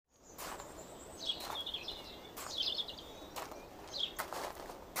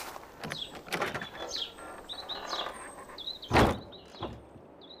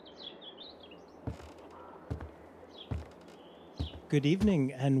Good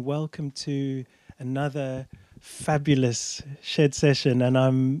evening and welcome to another fabulous Shed session. And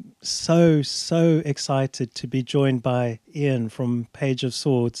I'm so excited to be joined by Ian from Page of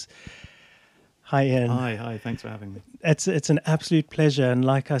Swords. Hi, Ian. Hi. Thanks for having me. It's an absolute pleasure. And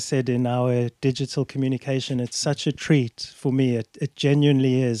like I said in our digital communication, it's such a treat for me. It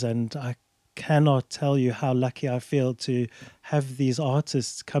genuinely is. And I cannot tell you how lucky I feel to have these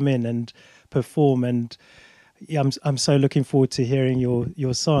artists come in and perform. And yeah, I'm so looking forward to hearing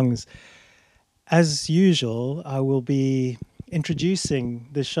your songs. As usual, I will be introducing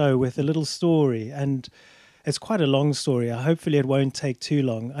the show with a little story, and it's quite a long story. Hopefully it won't take too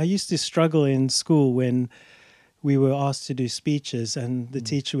long. I used to struggle in school when we were asked to do speeches, and the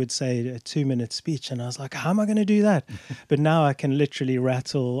teacher would say a 2-minute speech, and I was like, how am I going to do that? But now I can literally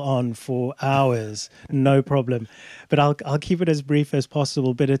rattle on for hours, no problem. But I'll keep it as brief as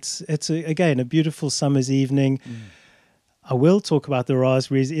possible. But it's again a beautiful summer's evening. I will talk about the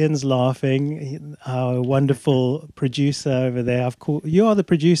raspberries. Ian's laughing. Our wonderful producer over there. You are the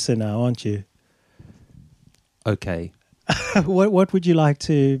producer now, aren't you? Okay. What would you like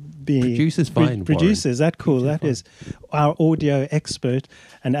to be? Producer's fine. Producer, is that cool? Producer's That is our audio expert,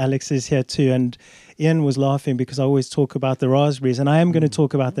 and Alex is here too. And Ian was laughing because I always talk about the raspberries, and I am going to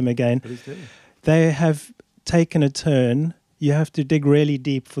talk about them again. Please do. They have taken a turn. You have to dig really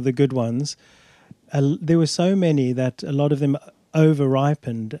deep for the good ones. There were so many that a lot of them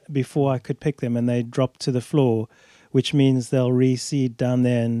over-ripened before I could pick them, and they dropped to the floor, which means they'll reseed down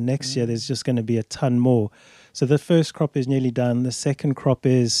there, and next year there's just going to be a ton more. So the first crop is nearly done. The second crop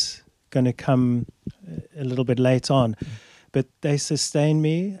is going to come a little bit late on. But they sustain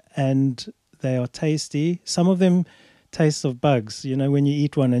me, and they are tasty. Some of them taste of bugs. You know, when you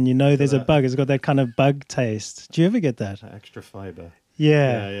eat one and you know there's a bug, it's got that kind of bug taste. Do you ever get that? Extra fiber.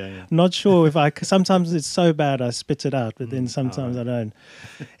 Yeah. Not sure if sometimes it's so bad I spit it out, but then sometimes I don't.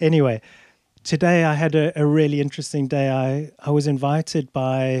 Anyway, today I had a really interesting day. I was invited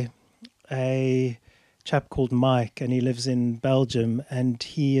by a chap called Mike, and he lives in Belgium, and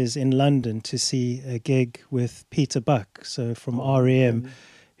he is in London to see a gig with Peter Buck, so from REM,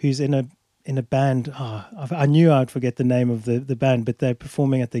 who's in a band. I knew I'd forget the name of the band, but they're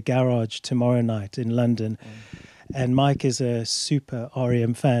performing at the Garage tomorrow night in London. And Mike is a super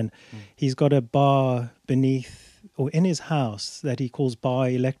REM fan. He's got a bar beneath or in his house that he calls Bar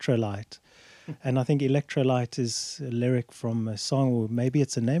Electrolyte. And I think Electrolyte is a lyric from a song, or maybe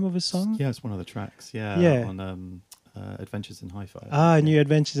it's the name of a song. Yeah, it's one of the tracks. Yeah. On Adventures in Hi-Fi. New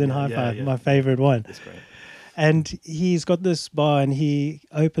Adventures in Hi-Fi, my favorite one. That's great. And he's got this bar, and he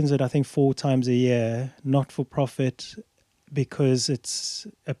opens it, I think, 4 times a year, not for profit, because it's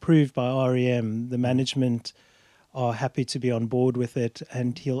approved by REM. The management are happy to be on board with it,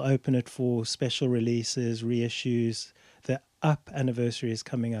 and he'll open it for special releases, reissues. The Up anniversary is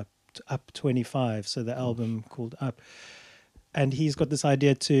coming up. Up 25, so the album called Up. And he's got this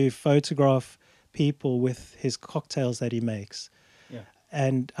idea to photograph people with his cocktails that he makes,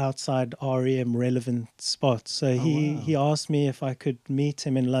 and outside REM relevant spots. So he asked me if I could meet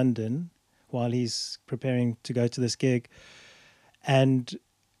him in London while he's preparing to go to this gig, and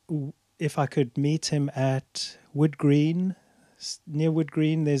if I could meet him at Wood Green. Near Wood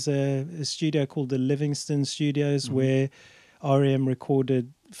Green there's a studio called the Livingston Studios, where REM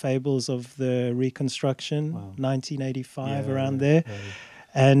recorded Fables of the Reconstruction, 1985, around there.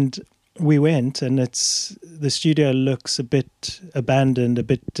 And we went, and the studio looks a bit abandoned, a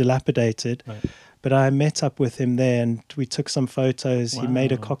bit dilapidated. But I met up with him there, and we took some photos. He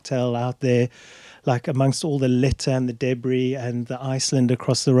made a cocktail out there, like amongst all the litter and the debris and the Iceland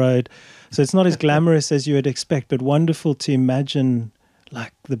across the road. So it's not as glamorous as you would expect, but wonderful to imagine.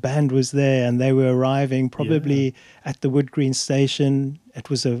 Like the band was there, and they were arriving probably at the Wood Green station. It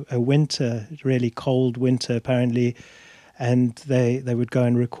was a winter, really cold winter apparently, and they would go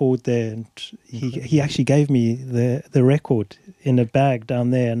and record there. And he actually gave me the record in a bag down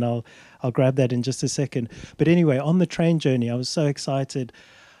there, and I'll grab that in just a second. But anyway, on the train journey, I was so excited.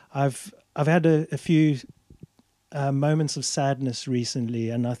 I've had a few moments of sadness recently,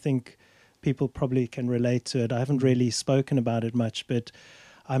 and I think people probably can relate to it. I haven't really spoken about it much, but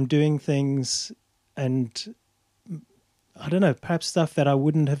I'm doing things, and I don't know, perhaps stuff that I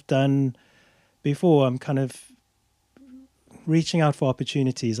wouldn't have done before. I'm kind of reaching out for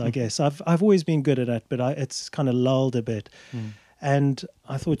opportunities, I guess. I've always been good at it, but it's kind of lulled a bit. And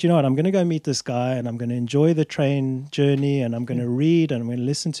I thought, you know what, I'm going to go meet this guy, and I'm going to enjoy the train journey, and I'm going to read, and I'm going to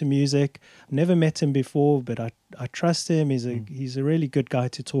listen to music. I've never met him before, but I trust him. He's a really good guy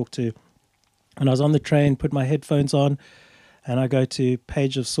to talk to. And I was on the train, put my headphones on, and I go to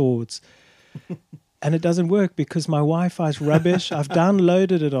Page of Swords. and it doesn't work because my Wi-Fi is rubbish. I've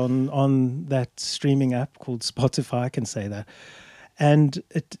downloaded it on that streaming app called Spotify. I can say that. And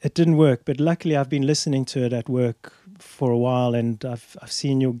it didn't work. But luckily, I've been listening to it at work for a while, and I've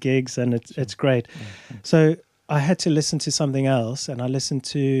seen your gigs, and it's great. So I had to listen to something else, and I listened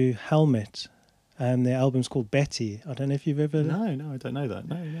to Helmet. Their album's called Betty. I don't know if you've ever... No, I don't know that.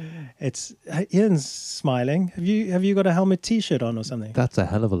 No. It's Ian's smiling. Have you got a Helmet T-shirt on or something? That's a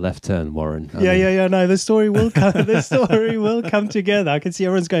hell of a left turn, Warren. Yeah. No, the story will come. The story will come together. I can see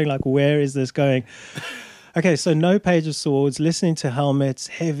everyone's going like, "Where is this going?" Okay, so No Page of Swords. Listening to Helmet. It's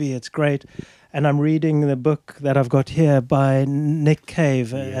heavy. It's great. And I'm reading the book that I've got here by Nick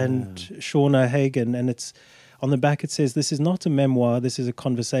Cave and Sean O'Hagan, and it's. On the back, it says, "This is not a memoir, this is a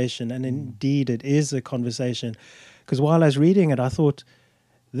conversation." And indeed, it is a conversation. Because while I was reading it, I thought,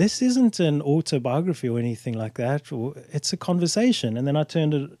 this isn't an autobiography or anything like that. It's a conversation. And then I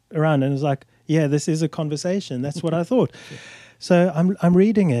turned it around and it was like, yeah, this is a conversation. That's what I thought. So I'm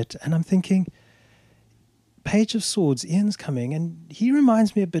reading it and I'm thinking, Page of Swords, Ian's coming. And he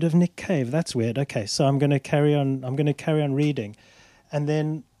reminds me a bit of Nick Cave. That's weird. Okay, so I'm going to carry on reading. And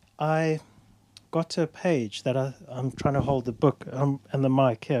then I... got to a page that I'm trying to hold the book and the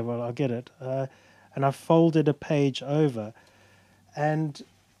mic here. Well, I'll get it. And I folded a page over. And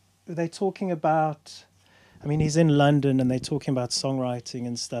they're talking about... I mean, he's in London and they're talking about songwriting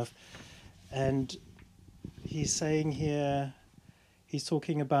and stuff. And he's saying here... He's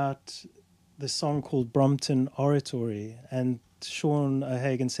talking about the song called Brompton Oratory. And Sean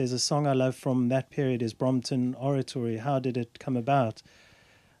O'Hagan says, "A song I love from that period is Brompton Oratory. How did it come about?"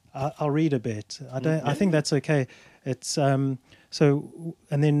 I'll read a bit. I think that's okay. It's so,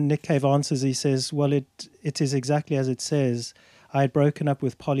 and then Nick Cave answers. He says, "Well, it is exactly as it says. I had broken up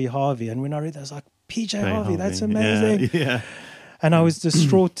with Polly Harvey, and when I read that, I was like, PJ Harvey, that's amazing." Yeah. And I was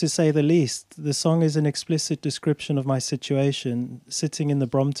distraught to say the least. The song is an explicit description of my situation, sitting in the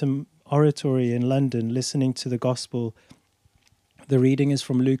Brompton Oratory in London, listening to the gospel. The reading is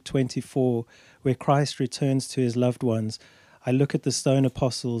from Luke 24, where Christ returns to his loved ones. I look at the stone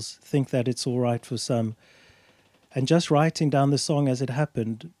apostles, think that it's all right for some. And just writing down the song as it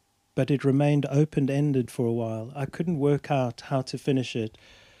happened, but it remained open-ended for a while. I couldn't work out how to finish it.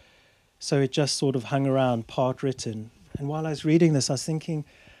 So it just sort of hung around, part written. And while I was reading this, I was thinking,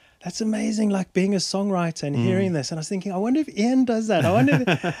 that's amazing, like being a songwriter and hearing this. And I was thinking, I wonder if Ian does that. I wonder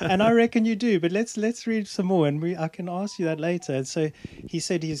and I reckon you do, but let's read some more and I can ask you that later. And so he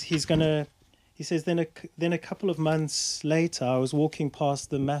said he's going to... He says, then a couple of months later, I was walking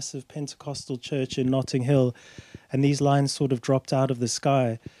past the massive Pentecostal church in Notting Hill, and these lines sort of dropped out of the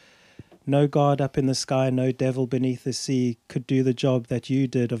sky. "No God up in the sky, no devil beneath the sea could do the job that you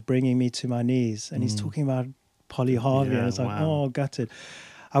did of bringing me to my knees." And he's talking about Polly Harvey, and it's like, wow. Oh, gutted.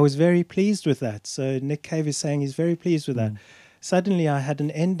 I was very pleased with that. So Nick Cave is saying he's very pleased with that. Suddenly I had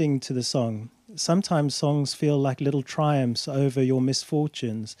an ending to the song. Sometimes songs feel like little triumphs over your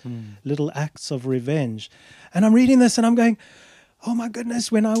misfortunes, little acts of revenge. And I'm reading this and I'm going, oh my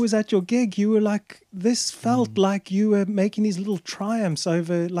goodness, when I was at your gig, you were like, this felt like you were making these little triumphs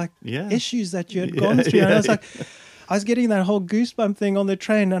over like issues that you had gone through. And I was like, I was getting that whole goosebump thing on the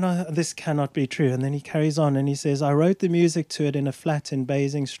train and this cannot be true. And then he carries on and he says, "I wrote the music to it in a flat in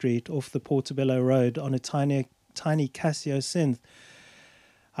Basing Street off the Portobello Road on a tiny Casio synth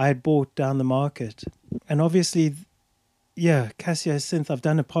I had bought down the market." And obviously, Casio synth. I've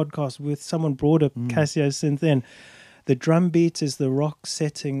done a podcast with someone brought a Casio synth in. The drum beat is the rock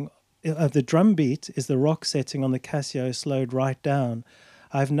setting. The drum beat is the rock setting on the Casio slowed right down.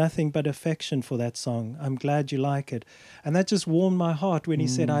 I have nothing but affection for that song. I'm glad you like it. And that just warmed my heart when he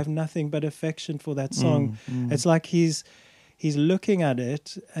said, "I have nothing but affection for that song." It's like he's looking at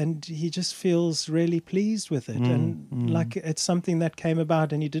it and he just feels really pleased with it. Like it's something that came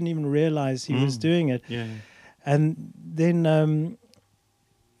about and he didn't even realize he was doing it. Yeah. And then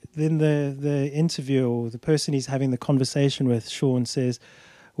the interviewer or the person he's having the conversation with, Sean, says,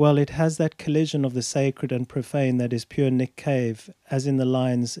 "Well, it has that collision of the sacred and profane that is pure Nick Cave, as in the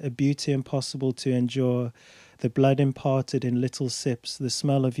lines, a beauty impossible to endure, the blood imparted in little sips, the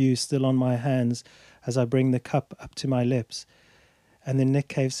smell of you still on my hands as I bring the cup up to my lips." And then Nick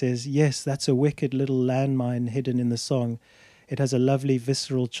Cave says, "Yes, that's a wicked little landmine hidden in the song. It has a lovely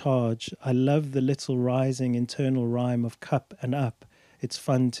visceral charge. I love the little rising internal rhyme of cup and up. It's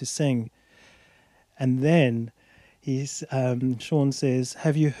fun to sing." And then Sean says,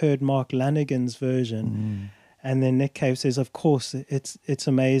 "Have you heard Mark Lanigan's version?" And then Nick Cave says, of course, it's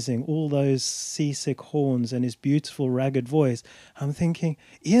amazing. All those seasick horns and his beautiful ragged voice. I'm thinking,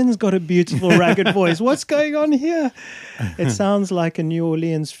 Ian's got a beautiful ragged voice. What's going on here? It sounds like a New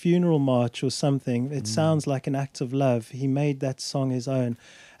Orleans funeral march or something. It sounds like an act of love. He made that song his own.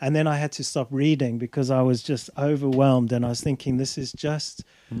 And then I had to stop reading because I was just overwhelmed. And I was thinking, this is just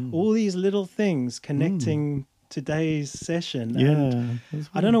all these little things connecting today's session. And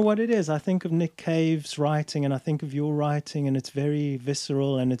I don't know what it is. I think of Nick Cave's writing and I think of your writing, and it's very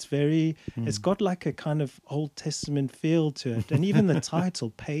visceral and it's very it's got like a kind of Old Testament feel to it. And even the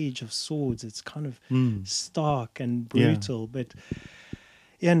title, Page of Swords, it's kind of stark and brutal. But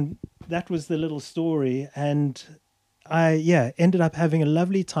and that was the little story. And I ended up having a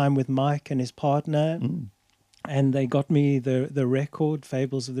lovely time with Mike and his partner, and they got me the record,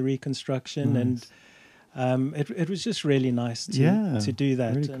 Fables of the Reconstruction. Nice. And it was just really nice to do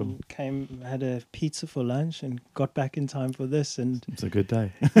that. Really and cool. had a pizza for lunch and got back in time for this. And It's a good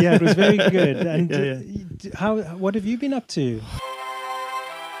day. yeah, it was very good. And what have you been up to?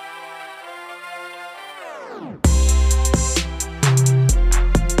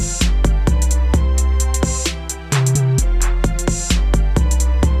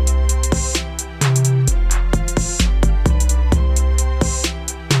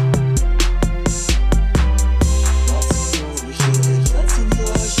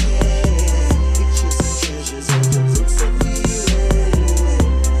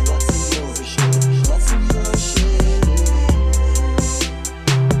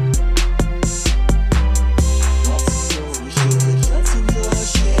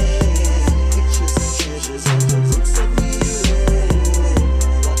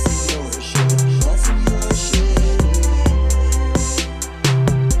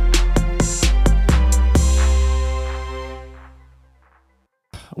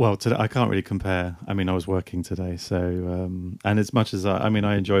 Well, today I can't really compare. I mean, I was working today, so and as much as I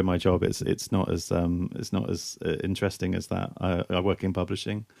enjoy my job, it's not as interesting as that. I work in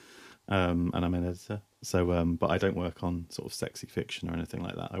publishing, and I'm an editor. So, but I don't work on sort of sexy fiction or anything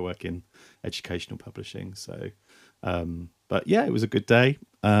like that. I work in educational publishing. So, but yeah, it was a good day.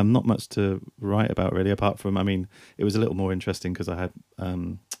 Not much to write about really, apart from, I mean, it was a little more interesting because I had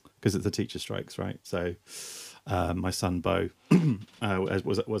because it's the teacher strikes, right? So. My son Bo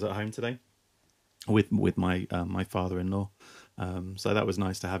was at home today with my my father-in-law, so that was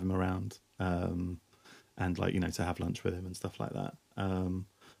nice to have him around, and like, you know, to have lunch with him and stuff like that.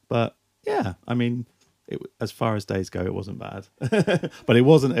 But yeah, I mean, as far as days go, it wasn't bad, but it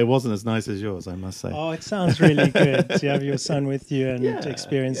wasn't as nice as yours, I must say. Oh, it sounds really good to have your son with you and to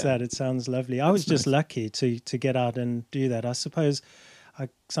experience that. It sounds lovely. I was just lucky to get out and do that. I suppose I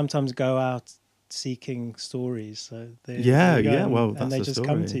sometimes go out seeking stories, so well, that's and they the just story.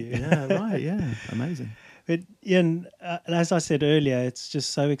 come to you. Amazing. But Ian, as I said earlier, it's just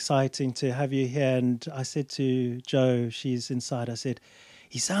so exciting to have you here. And I said to Jo, she's inside, I said,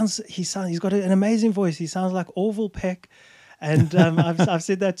 he's got an amazing voice. He sounds like Orville Peck. And I've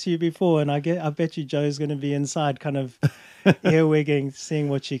said that to you before, and I bet you Jo's going to be inside kind of earwigging, seeing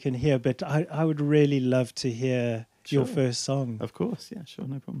what she can hear. But I would really love to hear your first song. Of course, yeah, sure,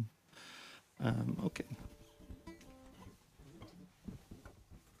 no problem. Okay.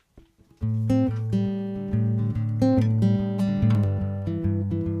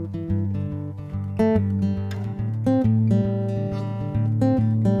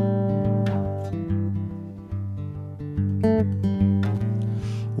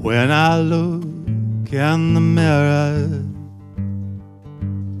 When I look in the mirror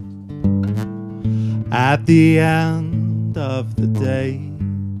at the end of the day,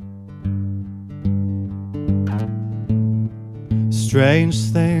 strange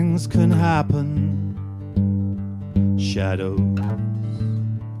things can happen. Shadows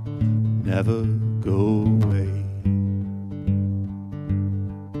never go away.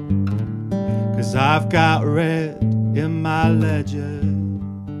 'Cause I've got red in my ledger.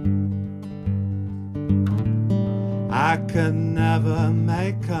 I can never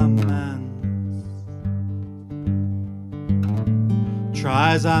make amends.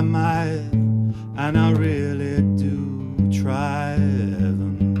 Try as I might, and I really do try,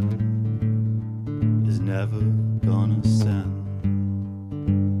 heaven is never gonna send.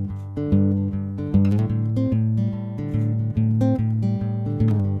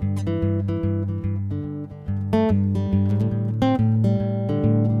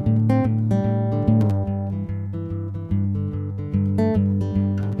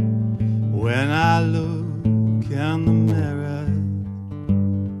 When I look in the mirror,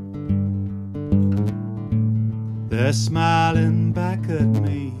 they're smiling back at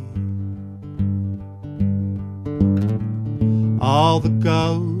me. all the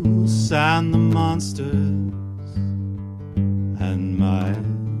ghosts and the monsters and my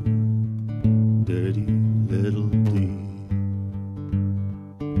dirty little D.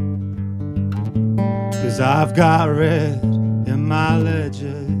 'Cause I've got red in my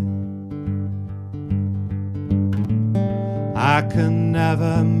ledger. I can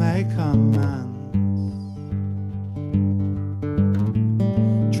never make amends.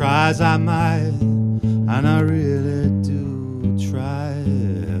 Try as I might, and I really do try,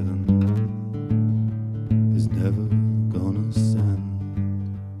 heaven is never gonna send.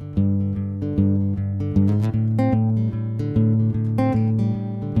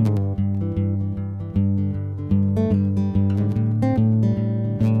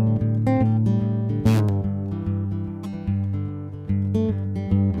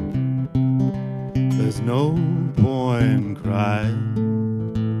 There's no point crying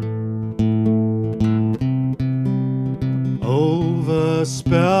over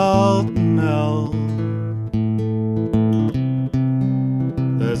spilled milk.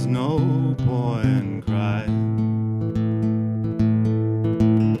 There's no point crying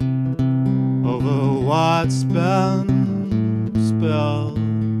over what's been spilled.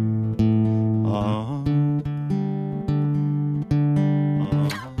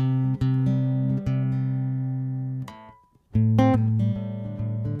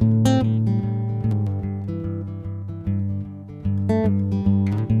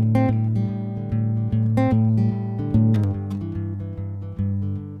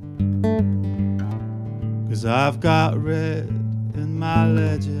 Cause I've got red in my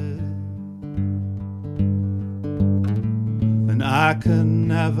ledger, and I can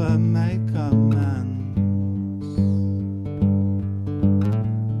never make amends.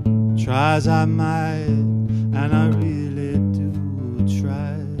 Try as I might, and I really do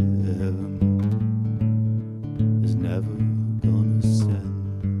try, heaven is never gonna send.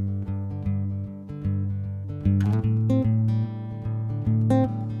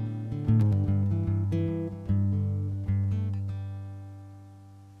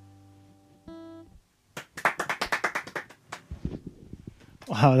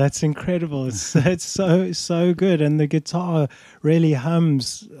 Wow, that's incredible. It's so good. And the guitar really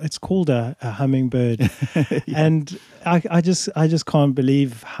hums. It's called a hummingbird. And I just can't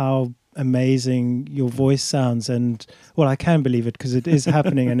believe how amazing your voice sounds. And well, I can believe it because it is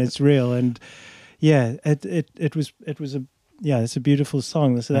happening and it's real. And yeah, it was it's a beautiful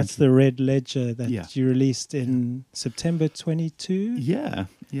song. So that's the Red Ledger that you released in September 22. Yeah.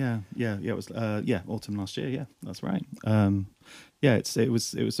 It was autumn last year. Yeah, that's right. It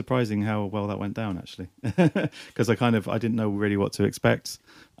was surprising how well that went down actually, because I didn't know really what to expect,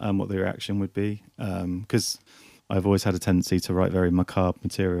 what the reaction would be, because I've always had a tendency to write very macabre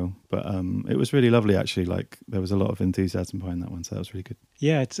material, but it was really lovely actually. Like there was a lot of enthusiasm behind that one, so that was really good.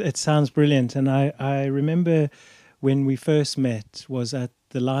 Yeah, it sounds brilliant, and I remember when we first met was at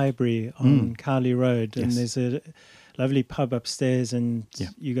the library on Cowley Road, and there's a lovely pub upstairs, and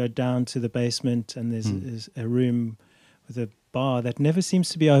you go down to the basement, and there's a room with a bar that never seems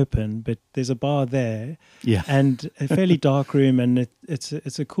to be open, but there's a bar there, and a fairly dark room, and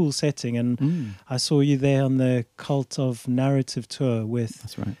it's a cool setting. And I saw you there on the Cult of Narrative tour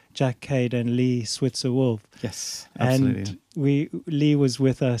with Jack Cade and Lee Switzer Wolf. Yes, absolutely. And Lee was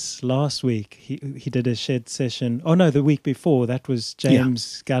with us last week. He did a shed session. Oh no, the week before that was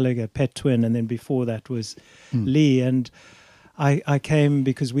James Gallagher, Pet Twin, and then before that was Lee. And I came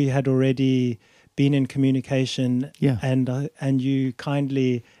because we had already been in communication, and you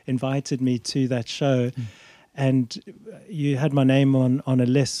kindly invited me to that show, and you had my name on a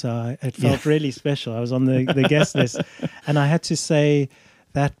list, so it felt really special. I was on the guest list, and I had to say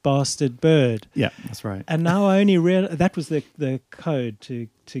that bastard bird. Yeah, that's right. And now I only realized that was the code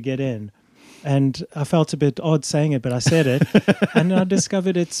to get in. And I felt a bit odd saying it, but I said it, and I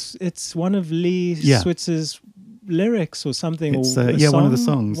discovered it's one of Lee Switzer's lyrics or something. It's, or one of the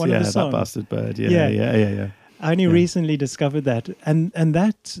songs. That bastard bird. Yeah. I only recently discovered that, and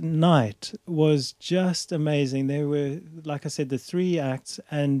that night was just amazing. There were, like I said, the 3 acts,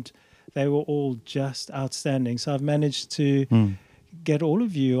 and they were all just outstanding. So I've managed to get all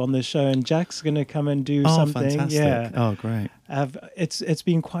of you on the show, and Jack's going to come and do something. Fantastic. Yeah. Oh, great. It's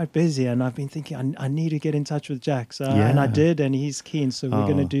been quite busy, and I've been thinking I need to get in touch with Jack. So and I did, and he's keen. So we're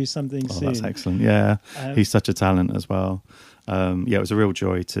going to do something soon. That's excellent. Yeah, he's such a talent as well. It was a real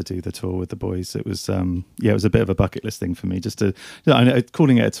joy to do the tour with the boys. It was it was a bit of a bucket list thing for me, just to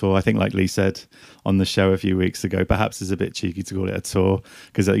calling it a tour. I think, like Lee said on the show a few weeks ago, perhaps it's a bit cheeky to call it a tour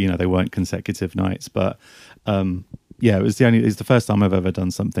because they weren't consecutive nights, but it was the first time I've ever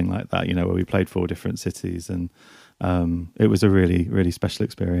done something like that, where we played 4 different cities, and it was a really, really special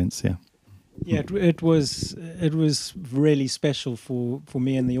experience. Yeah. Yeah, it was really special for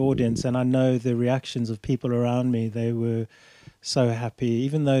me and the audience, and I know the reactions of people around me. They were so happy,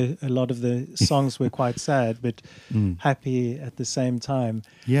 even though a lot of the songs were quite sad, but happy at the same time.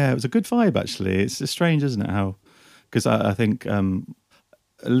 Yeah, it was a good vibe actually. It's strange, isn't it? How, because I think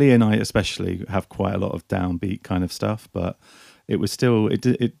Lee and I especially have quite a lot of downbeat kind of stuff, but it was still it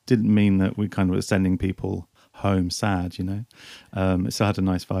didn't mean that we kind of were sending people home sad, you know. It still had a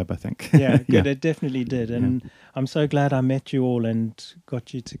nice vibe, I think. Yeah, good. It definitely did, and I'm so glad I met you all and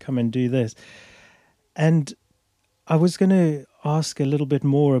got you to come and do this. And I was going to ask a little bit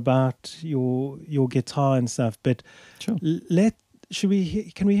more about your guitar and stuff, but Sure. can we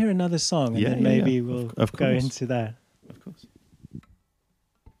hear another song, and then maybe we'll of go course. into that. Of course.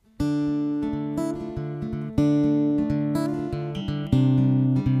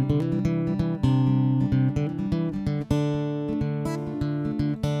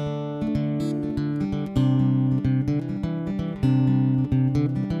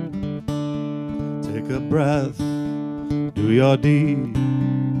 Take a breath, do your deed,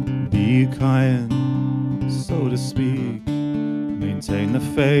 be kind, so to speak. Maintain the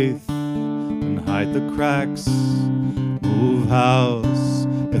faith and hide the cracks. Move house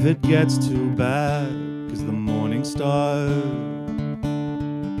if it gets too bad, 'cause the morning star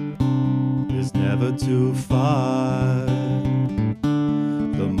is never too far.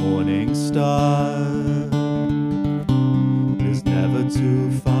 The morning star is never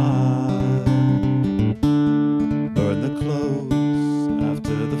too far. Burn the clothes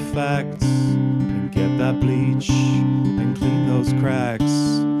after the facts and get that bleach and clean those cracks.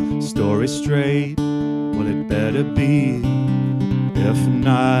 Story straight, well it better be. If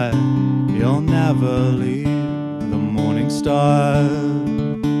not, you'll never leave. The morning star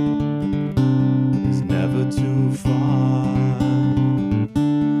is never too far.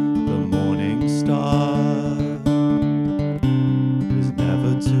 The morning star is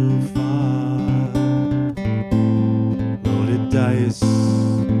never too far. Loaded dice,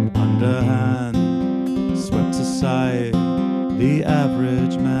 underhand, swept aside the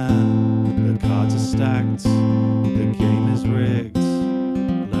average man. The cards are stacked, the game is rigged.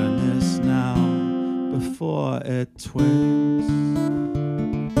 Learn this now before it twigs.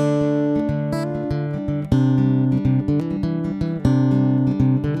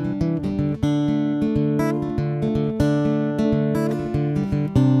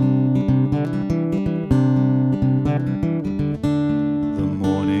 The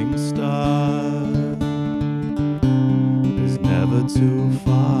morning star is never too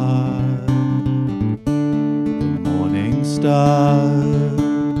far. The morning star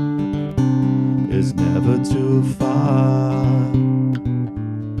is never too far.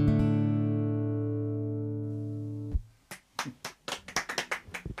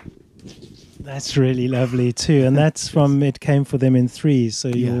 That's really lovely too, and that's from It Came for Them in Threes. So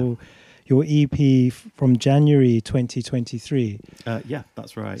your EP from January 2023. Yeah,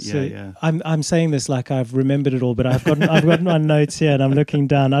 that's right. So Yeah. I'm saying this like I've remembered it all, but I've got my notes here and I'm looking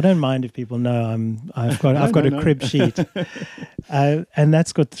down. I don't mind if people know I've got a crib sheet, and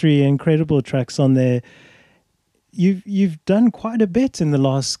that's got 3 incredible tracks on there. You've done quite a bit in the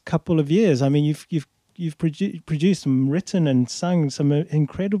last couple of years. I mean, you've produced and written and sung some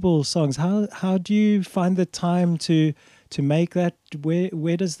incredible songs. How do you find the time to make that?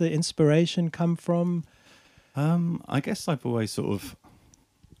 Where does the inspiration come from? I guess I've always sort of,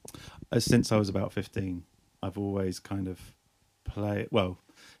 since I was about 15, I've always kind of played. Well,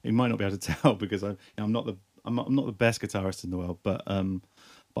 you might not be able to tell because I'm not the best guitarist in the world, but I'm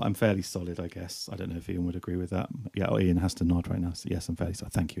fairly solid, I guess. I don't know if Ian would agree with that. Yeah, Ian has to nod right now. So yes, I'm fairly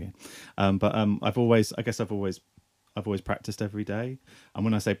solid. Thank you, Ian. But I've always practiced every day. And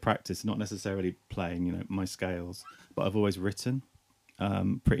when I say practice, not necessarily playing, my scales, but I've always written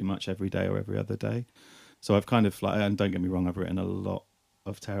pretty much every day or every other day. So I've kind of and don't get me wrong, I've written a lot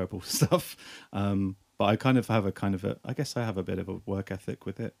of terrible stuff. But I kind of have I guess I have a bit of a work ethic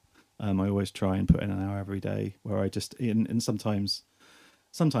with it. I always try and put in an hour every day where I just, and sometimes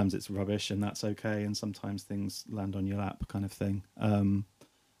it's rubbish and that's okay. And sometimes things land on your lap kind of thing. And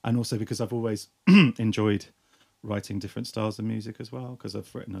also because I've always enjoyed writing different styles of music as well, because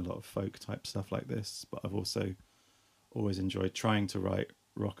I've written a lot of folk type stuff like this, but I've also always enjoyed trying to write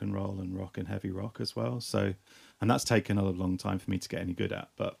rock and roll and rock and heavy rock as well. So, and that's taken a long time for me to get any good at,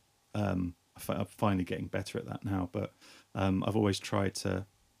 but I'm finally getting better at that now. But I've always tried to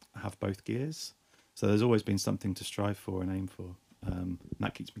have both gears. So there's always been something to strive for and aim for. And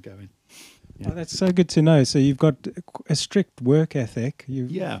that keeps me going. Yeah. Oh, that's so good to know. So you've got a strict work ethic.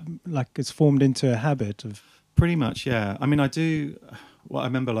 Like it's formed into a habit of. Pretty much, yeah. I mean, I do. Well, I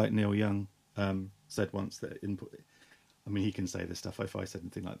remember like Neil Young said once that input. I mean, he can say this stuff. If I said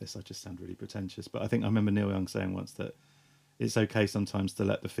anything like this, I just sound really pretentious. But I think I remember Neil Young saying once that it's okay sometimes to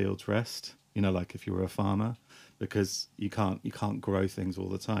let the fields rest. You know, like if you were a farmer, because you can't grow things all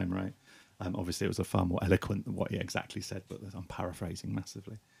the time, right? Obviously, it was a far more eloquent than what he exactly said, but I'm paraphrasing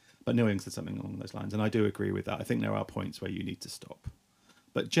massively. But Neil Young said something along those lines, and I do agree with that. I think there are points where you need to stop,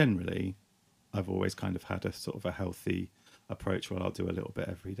 but generally, I've always kind of had a sort of a healthy approach where I'll do a little bit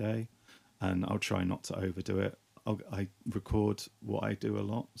every day, and I'll try not to overdo it. I record what I do a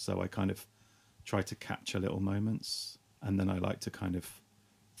lot, so I kind of try to capture little moments, and then I like to kind of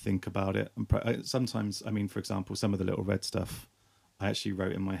think about it. And sometimes, I mean, for example, some of the Little Red stuff I actually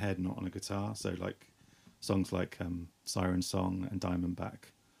wrote in my head, not on a guitar. So like songs like Siren Song and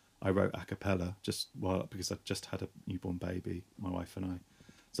Diamondback, I wrote a cappella because I just had a newborn baby, my wife and I.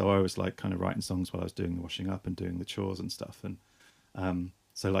 So I was like kind of writing songs while I was doing the washing up and doing the chores and stuff. And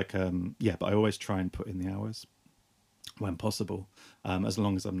but I always try and put in the hours when possible, as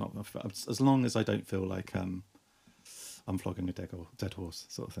long as I don't feel like I'm flogging a dead horse,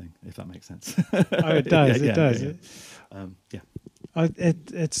 sort of thing, if that makes sense. Oh, it does. Yeah, it does. Yeah.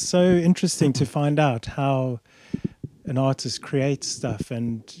 It's so interesting to find out how an artist creates stuff,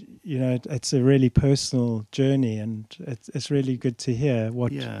 and you know, it's a really personal journey, and it's really good to hear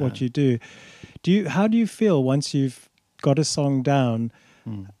what you do. How do you feel once you've got a song down?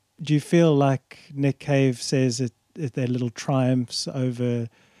 Do you feel like Nick Cave says they're little triumphs over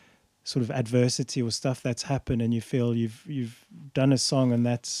sort of adversity or stuff that's happened, and you feel you've done a song and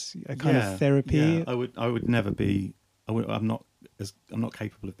that's a kind of therapy? Yeah. I would never be. I'm not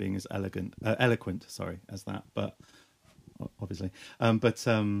capable of being as eloquent, as that. But obviously,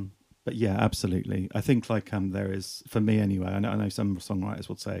 but yeah, absolutely. I think like there is, for me anyway. I know some songwriters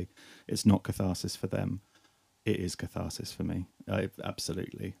will say it's not catharsis for them. It is catharsis for me,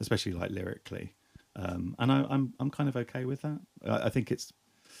 absolutely, especially like lyrically. And I'm kind of okay with that. I think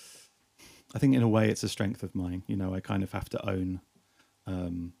in a way it's a strength of mine. You know, I kind of have to own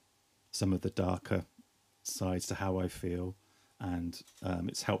some of the darker sides to how I feel, and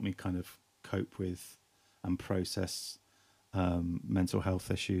it's helped me kind of cope with and process mental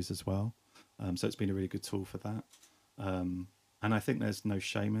health issues as well. So it's been a really good tool for that. And I think there's no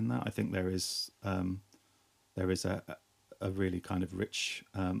shame in that. I think there is a really kind of rich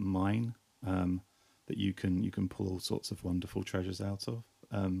mine that you can pull all sorts of wonderful treasures out of.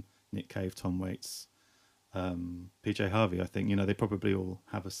 Nick Cave, Tom Waits, PJ Harvey, I think, you know, they probably all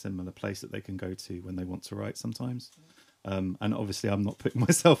have a similar place that they can go to when they want to write sometimes. And obviously I'm not putting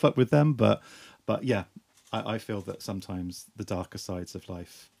myself up with them, but yeah, I feel that sometimes the darker sides of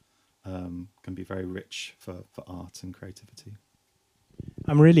life can be very rich for art and creativity.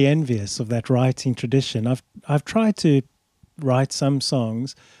 I'm really envious of that writing tradition. I've tried to write some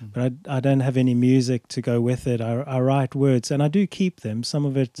songs, but I don't have any music to go with it. I write words, and I do keep them. Some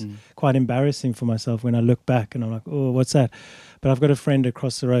of it's quite embarrassing for myself when I look back and I'm like, oh, what's that? But I've got a friend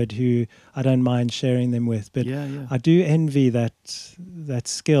across the road who I don't mind sharing them with. But I do envy that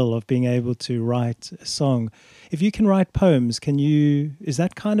skill of being able to write a song. If you can write poems, is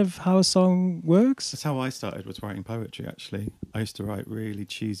that kind of how a song works? That's how I started, was writing poetry, actually. I used to write really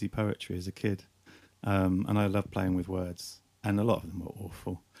cheesy poetry as a kid. And I loved playing with words. And a lot of them were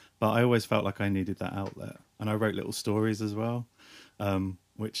awful. But I always felt like I needed that outlet. And I wrote little stories as well,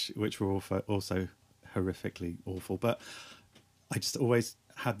 which were also horrifically awful. But I just always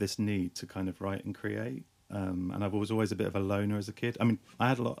had this need to kind of write and create. And I was always a bit of a loner as a kid. I mean,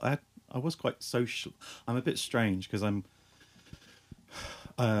 I was quite social. I'm a bit strange because I'm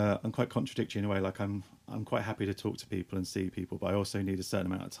quite contradictory in a way. Like I'm quite happy to talk to people and see people, but I also need a certain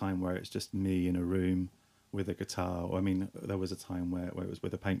amount of time where it's just me in a room with a guitar. I mean, there was a time where it was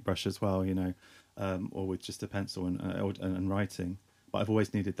with a paintbrush as well, you know, or with just a pencil and writing. But I've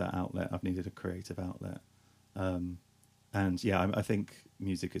always needed that outlet. I've needed a creative outlet. And yeah, I think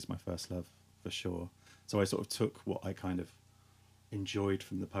music is my first love for sure. So I sort of took what I kind of enjoyed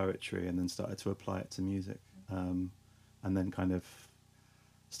from the poetry and then started to apply it to music. And then kind of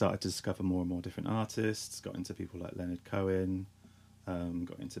started to discover more and more different artists, got into people like Leonard Cohen,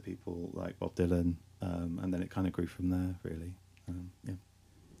 got into people like Bob Dylan, and then it kind of grew from there, really.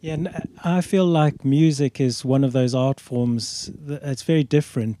 Yeah, and I feel like music is one of those art forms that's very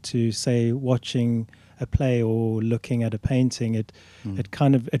different to, say, watching a play or looking at a painting. It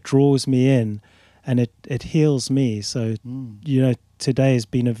draws me in, and it heals me. So you know, today has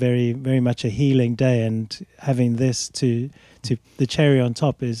been a very, very much a healing day, and having this to the cherry on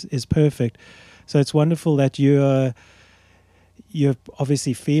top is perfect. So it's wonderful that you're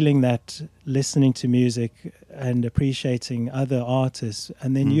obviously feeling that, listening to music and appreciating other artists,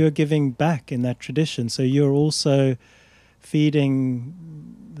 and then you're giving back in that tradition. So you're also feeding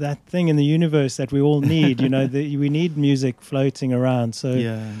that thing in the universe that we all need. We need music floating around. So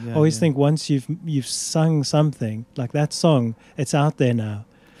I always think once you've sung something like that song, it's out there now.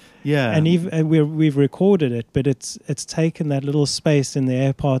 Yeah, and we've recorded it, but it's taken that little space in the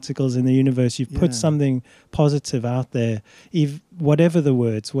air particles in the universe. You've put something positive out there, whatever the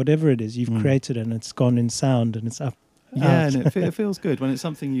words, whatever it is, you've created it, and it's gone in sound, and it's up. Yeah, out. and it feels good when it's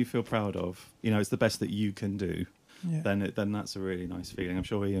something you feel proud of. It's the best that you can do. Yeah. Then that's a really nice feeling. I'm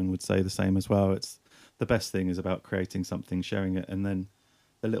sure Ian would say the same as well. It's the best thing is about creating something, sharing it, and then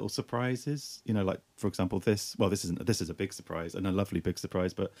the little surprises, like for example, this is a big surprise and a lovely big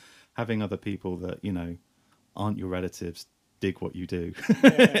surprise, but having other people that, aren't your relatives dig what you do.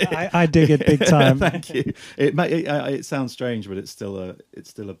 I dig it big time. Thank you. It sounds strange, but it's still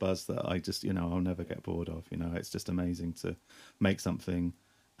a buzz that I just, I'll never get bored of. It's just amazing to make something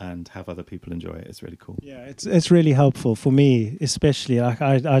and have other people enjoy it. It's really cool. Yeah, it's really helpful for me, especially. Like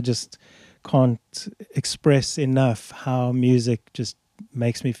I just can't express enough how music just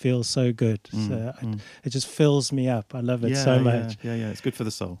makes me feel so good. It just fills me up. I love it so much. Yeah, it's good for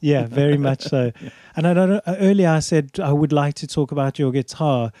the soul. Yeah, very much so. Yeah. And I don't know, earlier I said I would like to talk about your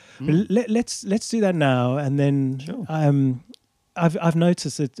guitar. Let's do that now. And then Sure. I've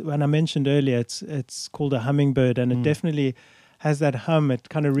noticed it when I mentioned earlier. It's called a hummingbird, and it definitely has that hum. It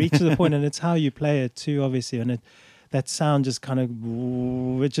kind of reaches a point, and it's how you play it too, obviously. And that sound just kind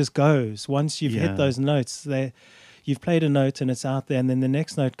of, it just goes. Once you've hit those notes, you've played a note and it's out there, and then the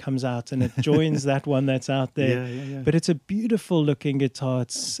next note comes out and it joins that one that's out there. Yeah. But it's a beautiful looking guitar.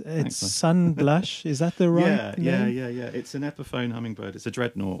 It's Sun Blush. Is that the right name? Yeah. It's an Epiphone hummingbird. It's a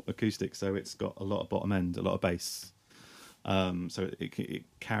dreadnought acoustic, so it's got a lot of bottom end, a lot of bass. So it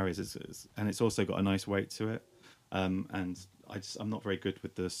carries, and it's also got a nice weight to it. And I'm not very good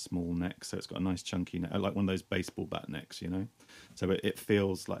with the small neck, so it's got a nice chunky neck, like one of those baseball bat necks, So it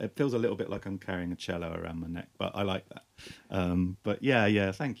feels a little bit like I'm carrying a cello around my neck, but I like that. But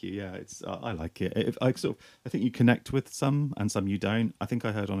yeah, thank you. Yeah, I like it. I think you connect with some, and some you don't. I think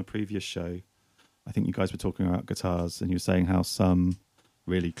I heard on a previous show, I think you guys were talking about guitars, and you were saying how some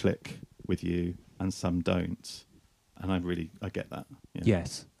really click with you and some don't, and I get that. Yeah.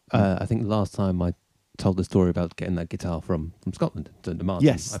 Yes, I think last time I told the story about getting that guitar from Scotland, the Martin.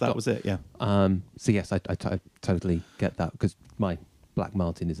 Yes, that was it. Yeah. So yes, I totally get that, because my Black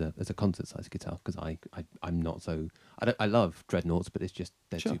Martin is a concert size guitar, because I'm not so I love dreadnoughts, but it's just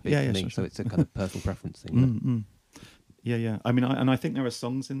they're too big for me. So it's a kind of personal preference thing. Yeah. I mean, I think there are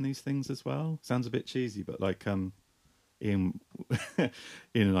songs in these things as well. Sounds a bit cheesy, but like Ian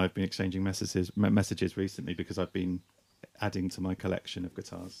and I have been exchanging messages recently, because I've been adding to my collection of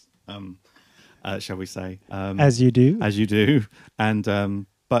guitars. Shall we say? As you do. And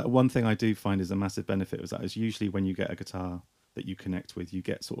but one thing I do find is a massive benefit is usually when you get a guitar that you connect with, you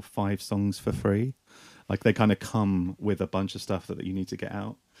get sort of 5 songs for free. Like they kind of come with a bunch of stuff that you need to get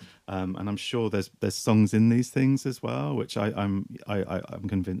out. And I'm sure there's songs in these things as well, which I'm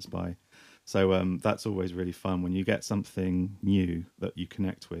convinced by. So that's always really fun when you get something new that you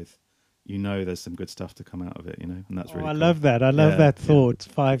connect with. There's some good stuff to come out of it, and that's really cool. I love that. I love that thought.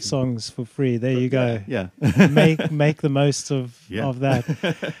 5 songs for free. There you go. Yeah. make the most of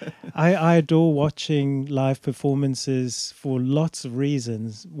that. I adore watching live performances for lots of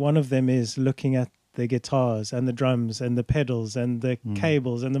reasons. One of them is looking at the guitars and the drums and the pedals and the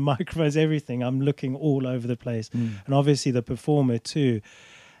cables and the microphones, everything. I'm looking all over the place. And obviously the performer too.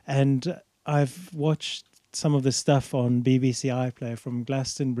 And I've watched some of the stuff on BBC iPlayer from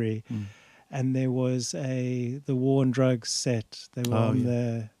Glastonbury, and there was the War on Drugs set. They were on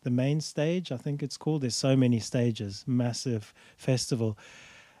the main stage, I think it's called. There's so many stages, massive festival.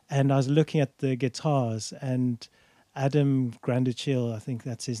 And I was looking at the guitars, and Adam Grandachil, I think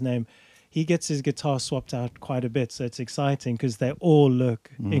that's his name, he gets his guitar swapped out quite a bit, so it's exciting because they all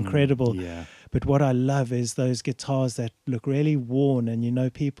look incredible. Yeah. But what I love is those guitars that look really worn,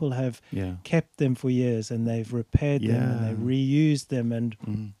 and people have kept them for years, and they've repaired them and they've reused them,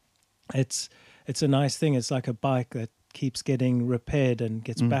 and it's a nice thing. It's like a bike that keeps getting repaired and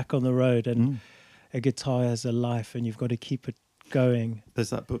gets back on the road, and a guitar has a life, and you've got to keep it going. There's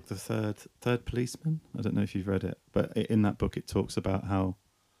that book, The Third Policeman. I don't know if you've read it, but in that book it talks about how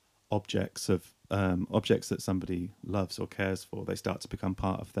objects that somebody loves or cares for, they start to become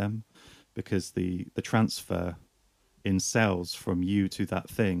part of them, because the transfer in cells from you to that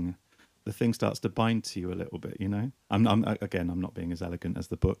thing, the thing starts to bind to you a little bit. I'm not being as elegant as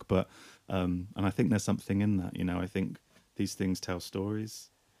the book, but and I think there's something in that. I think these things tell stories.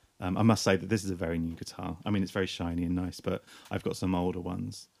 I must say that this is a very new guitar. I mean, it's very shiny and nice, but I've got some older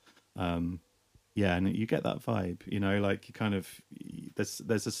ones. Yeah, and you get that vibe, you know, like you kind of,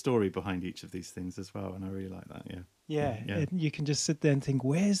 there's a story behind each of these things as well, and I really like that. Yeah. You can just sit there and think,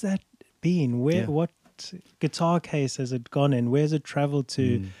 where's that been? What guitar case has it gone in? Where's it traveled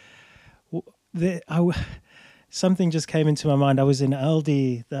to? Something just came into my mind. I was in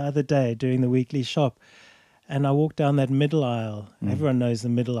Aldi the other day doing the weekly shop, and I walked down that middle aisle. Everyone knows the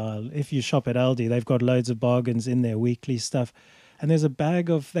middle aisle. If you shop at Aldi, they've got loads of bargains in their weekly stuff. And there's a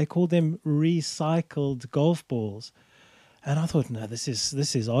bag of, they call them recycled golf balls. And I thought, no, this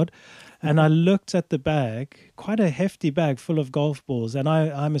is odd. And I looked at the bag, quite a hefty bag full of golf balls. And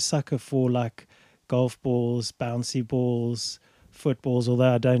I'm a sucker for like golf balls, bouncy balls, footballs,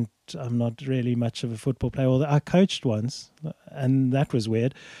 although I'm not really much of a football player. Although I coached once, and that was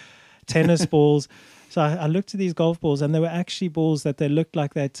weird. Tennis balls. So I looked at these golf balls, and they were actually balls that they looked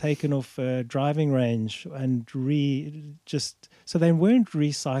like they'd taken off a driving range and so they weren't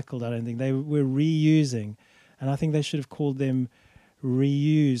recycled, I don't think. They were reusing. And I think they should have called them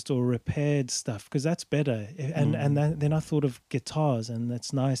reused or repaired stuff, because that's better. And then I thought of guitars, and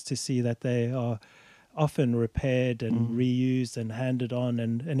it's nice to see that they are often repaired and reused and handed on,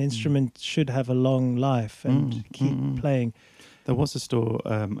 and an instrument should have a long life and keep playing. There was a store,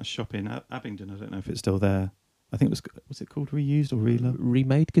 a shop in Abingdon. I don't know if it's still there. I think was it called Reused or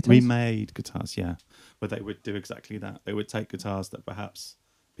Remade Guitars? Remade Guitars, yeah. Where they would do exactly that. They would take guitars that perhaps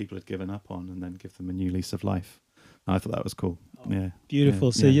people had given up on and then give them a new lease of life. And I thought that was cool. Yeah,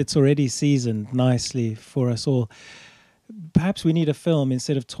 beautiful. Yeah, so it's already seasoned nicely for us all. Perhaps we need a film.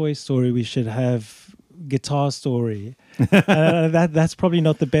 Instead of Toy Story, we should have Guitar Story. That's probably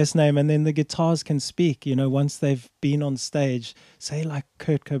not the best name. And then the guitars can speak, you know, once they've been on stage. Say like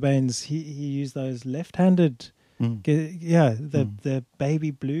Kurt Cobain's, he used those left-handed, the baby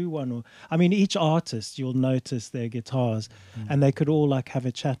blue one. Or, I mean, each artist, you'll notice their guitars, and they could all like have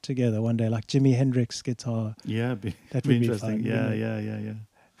a chat together one day, like Jimi Hendrix guitar. Yeah, that would be interesting. Fun,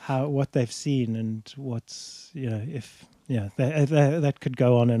 yeah. What they've seen and what's, you know, that could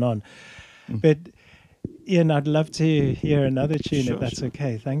go on and on. But Ian, I'd love to hear another tune if that's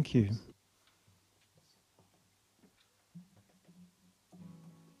okay. Thank you.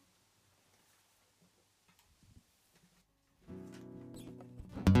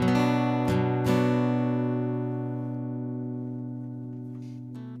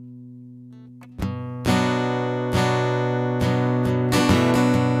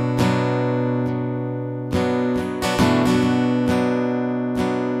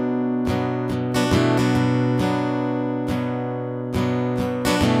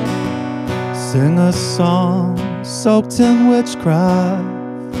 Sing a song soaked in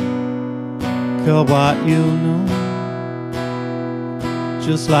witchcraft, kill what you know,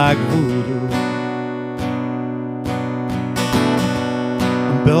 just like voodoo,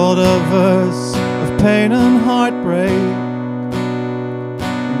 and build a verse of pain and heartbreak,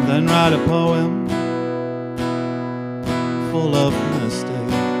 and then write a poem full of mistakes.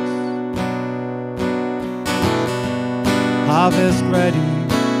 Harvest ready,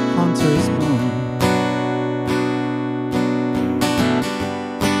 hunter's moon,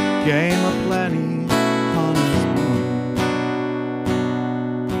 game of plenty, hunter's moon.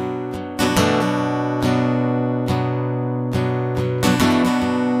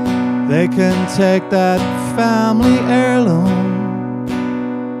 They can take that family heirloom,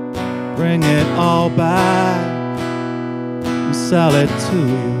 bring it all back and sell it to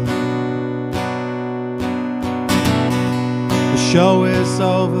you. The show is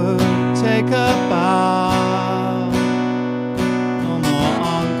over, take a bow. No more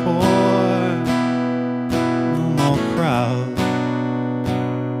encore, no more crowd.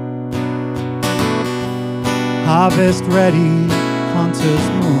 Harvest ready, hunter's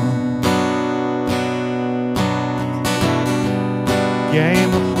moon.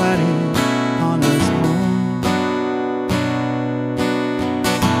 Game of plenty, hunter's moon.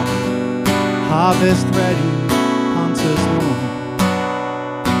 Harvest ready, hunter's moon.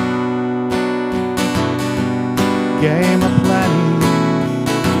 Game of plenty.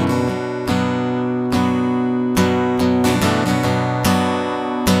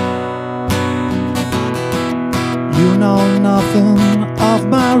 You know nothing of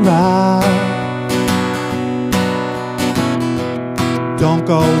my wrath. Don't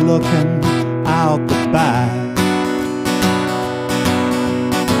go looking out the back.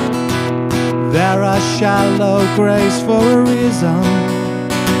 There are shallow graves for a reason.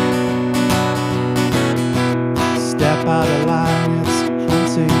 Step out of line, it's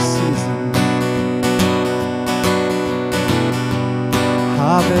hunting season.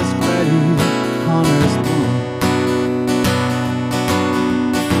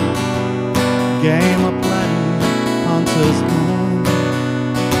 Game aplenty, hunter's moon.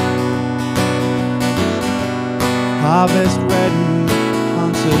 Harvest ready,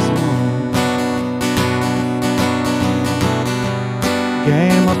 hunter's moon.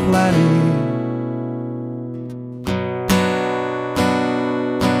 Game aplenty.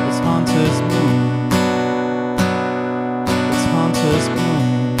 It's hunter's moon. It's hunter's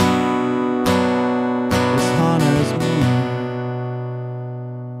moon. It's hunter's moon.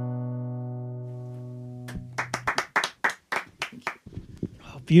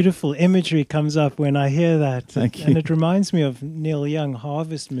 Beautiful imagery comes up when I hear that. Thank you. And it reminds me of Neil Young,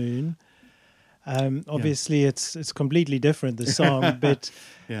 Harvest Moon. Obviously, it's completely different, the song, but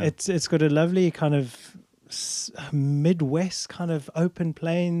it's got a lovely kind of Midwest kind of open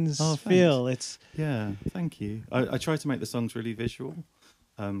plains feel. It's thank you. I try to make the songs really visual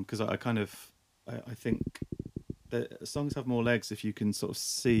because I think that songs have more legs if you can sort of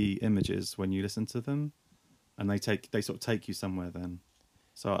see images when you listen to them, and they sort of take you somewhere then.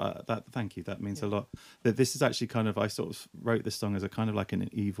 So thank you. That means a lot. That this is actually kind of, I sort of wrote this song as a kind of like an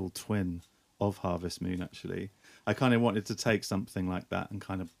evil twin of Harvest Moon. Actually, I kind of wanted to take something like that and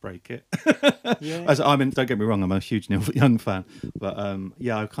kind of break it. I mean, don't get me wrong, I'm a huge Neil Young fan, but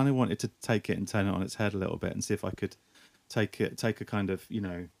I kind of wanted to take it and turn it on its head a little bit and see if I could take a kind of, you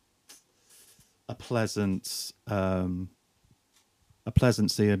know, a pleasant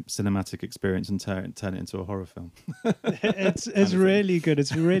cinematic experience and turn it into a horror film. It's really good.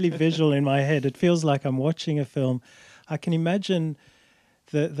 It's really visual in my head. It feels like I'm watching a film. I can imagine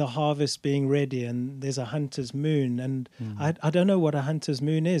the harvest being ready and there's a hunter's moon, and I don't know what a hunter's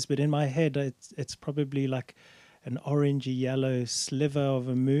moon is, but in my head it's probably like an orangey yellow sliver of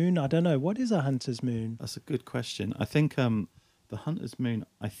a moon. I don't know, what is a hunter's moon? That's a good question. I think the hunter's moon,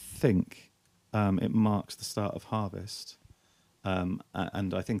 it marks the start of harvest. And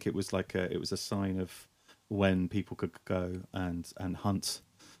I think it was it was a sign of when people could go and hunt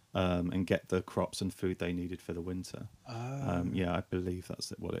and get the crops and food they needed for the winter. I believe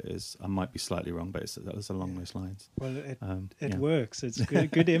that's what it is. I might be slightly wrong, but it's along those lines. Well, it works. It's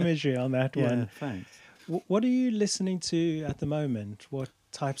good imagery on that one. Thanks. What are you listening to at the moment? What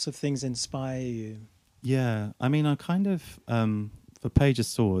types of things inspire you? Yeah, I mean, I kind of for Page of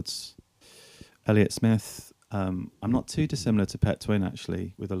Swords, Elliott Smith. I'm not too dissimilar to Pet Twin,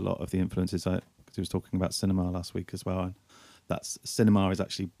 actually, with a lot of the influences. Because he was talking about cinema last week as well, and cinema is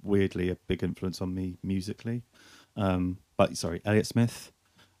actually weirdly a big influence on me musically. Elliott Smith,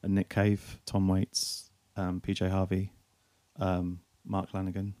 and Nick Cave, Tom Waits, PJ Harvey, Mark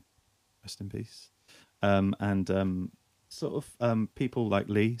Lanigan, rest in peace, and people like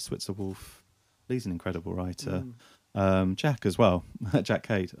Lee Switzer Wolf. Lee's an incredible writer. Jack as well, Jack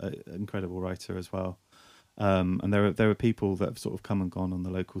Cade, incredible writer as well. And there are people that have sort of come and gone on the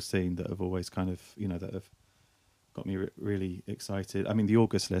local scene that have always kind of, that have got me really excited. I mean, the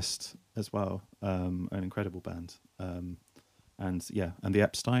August List as well, an incredible band, and the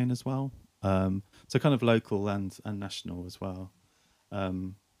Epstein as well. So kind of local and national as well.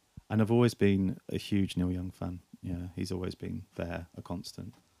 And I've always been a huge Neil Young fan. Yeah, he's always been there, a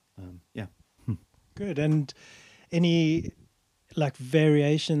constant. Good. And any like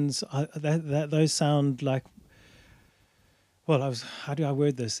variations that those sound like, how do I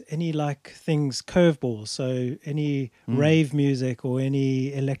word this? Any like things, curveballs, so any rave music or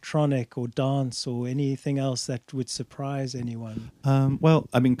any electronic or dance or anything else that would surprise anyone? Well,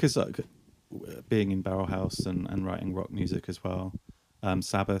 I mean, because being in Barrel House and writing rock music as well,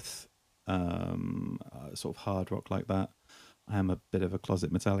 Sabbath, sort of hard rock like that. I am a bit of a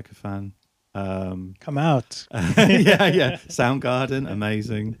closet Metallica fan. Come out. yeah. Soundgarden,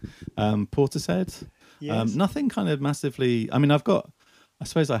 amazing. Portishead. Yes. Nothing kind of massively. I mean, I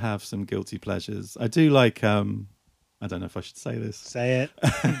suppose I have some guilty pleasures. I do like, I don't know if I should say this. Say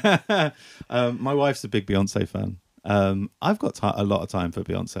it. My wife's a big Beyonce fan. I've got a lot of time for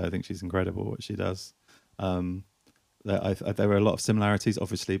Beyonce. I think she's incredible what she does. There are a lot of similarities,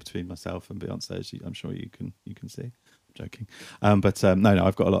 obviously, between myself and Beyonce. I'm sure you can see. I'm joking, no,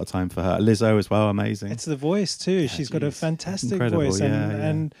 I've got a lot of time for her. Lizzo as well, amazing. It's the voice too. She's got a fantastic voice,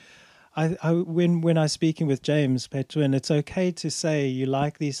 and I when I was speaking with James Pet Twin, it's okay to say you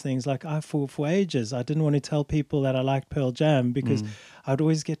like these things. Like for ages, I didn't want to tell people that I liked Pearl Jam because I'd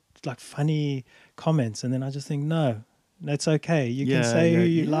always get like funny comments, and then I just think no, it's okay. You can say who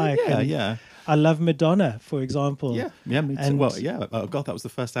you like. I love Madonna, for example. Yeah, me too. Well, yeah, God, that was the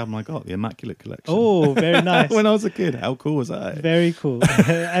first album I got, the Immaculate Collection. Oh, very nice. When I was a kid, how cool was that? Very cool.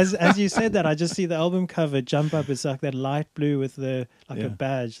 As you said that, I just see the album cover jump up. It's like that light blue with the a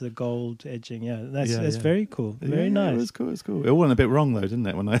badge, the gold edging. Yeah, that's very cool. Very nice. It was cool. It's cool. It all went a bit wrong though, didn't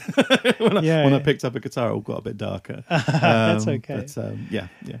it? When I when I picked up a guitar, it all got a bit darker. That's okay. But, yeah.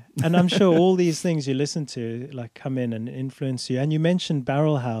 And I'm sure all these things you listen to like come in and influence you. And you mentioned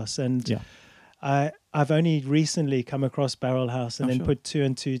Barrel House, and I've only recently come across Barrel House and then put two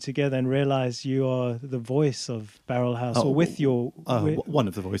and two together and realized you are the voice of Barrel House, or with your one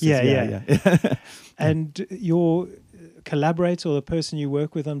of the voices. Yeah. And your collaborator or the person you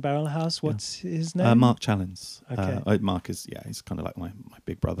work with on Barrel House, what's his name? Mark Challens. Okay. Mark is he's kind of like my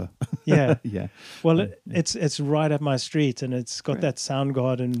big brother. Yeah. Yeah. Well, it's right up my street, and it's got that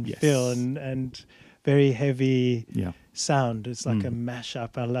Soundgarden feel and very heavy sound. It's like a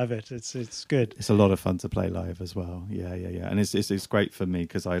mashup. I love it. It's good. It's a lot of fun to play live as well. Yeah. And it's great for me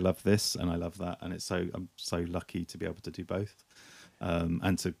because I love this and I love that, and I'm so lucky to be able to do both.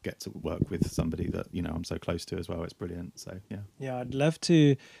 And to get to work with somebody that I'm so close to as well. It's brilliant. So yeah, I'd love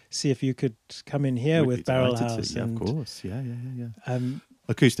to see if you could come in here with Barrel House. Yeah, of course. Yeah.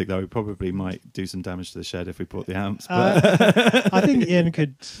 Acoustic though, we probably might do some damage to the shed if we brought the amps. But I think Ian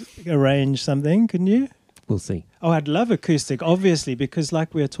could arrange something, couldn't you? We'll see. Oh, I'd love acoustic, obviously, because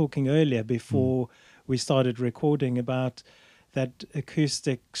like we were talking earlier before we started recording about that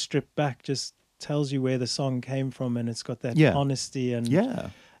acoustic stripped back just tells you where the song came from, and it's got that honesty and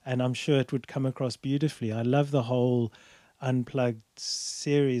I'm sure it would come across beautifully. I love the whole Unplugged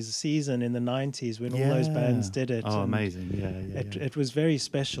season in the 90s when all those bands did it. Oh, amazing. It was very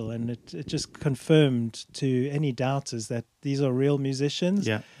special, and it just confirmed to any doubters that these are real musicians.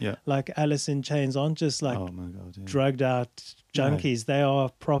 Like Alice in Chains aren't just like drugged out junkies. They are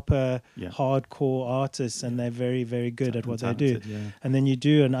proper hardcore artists, and they're very, very good at what they do. And then you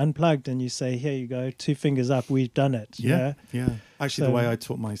do an Unplugged and you say, here you go, 2 fingers up, we've done it. Yeah. Actually, the way I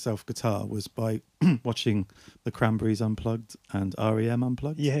taught myself guitar was by watching the Cranberries Unplugged and REM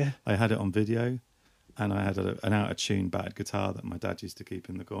Unplugged. Yeah. I had it on video, and I had an out-of-tune bad guitar that my dad used to keep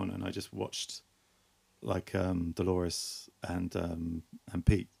in the corner, and I just watched like Dolores and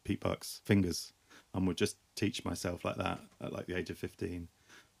Pete Buck's fingers, and would just teach myself like that at like the age of 15.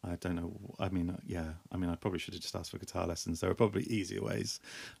 I don't know. I mean, I probably should have just asked for guitar lessons. There are probably easier ways.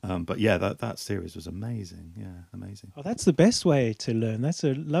 But that series was amazing. Yeah, amazing. Oh, that's the best way to learn. That's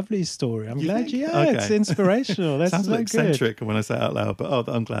a lovely story. I'm glad. It's inspirational. That's sounds so eccentric good. when I say it out loud, but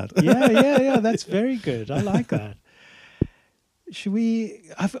I'm glad. Yeah. That's very good. I like that. Should we?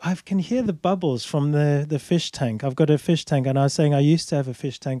 I can hear the bubbles from the fish tank. I've got a fish tank, and I was saying I used to have a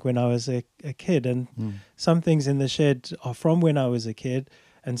fish tank when I was a kid, and some things in the shed are from when I was a kid,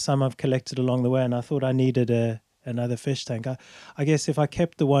 and some I've collected along the way, and I thought I needed another fish tank. I guess if I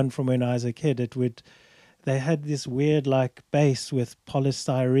kept the one from when I was a kid, they had this weird like base with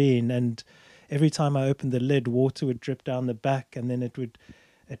polystyrene, and every time I opened the lid, water would drip down the back, and then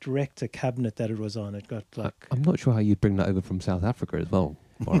it wrecked a cabinet that it was on. It got like... I'm not sure how you'd bring that over from South Africa as well,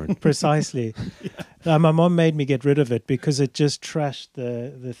 Warren. Precisely. My mom made me get rid of it because it just trashed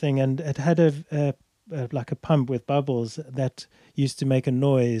the thing, and it had like a pump with bubbles that used to make a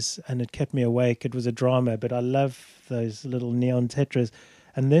noise, and it kept me awake. It was a drama, but I love those little neon tetras.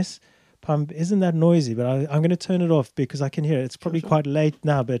 And this pump isn't that noisy, but I'm going to turn it off because I can hear it. It's probably quite late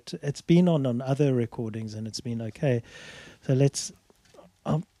now, but it's been on other recordings and it's been okay. So let's...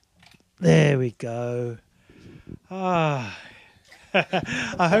 there we go. I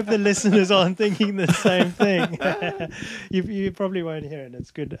hope the listeners aren't thinking the same thing. You probably won't hear it.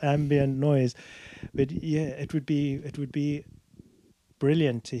 It's good ambient noise, but yeah, it would be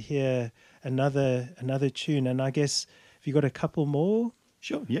brilliant to hear another tune. And I guess if you got a couple more,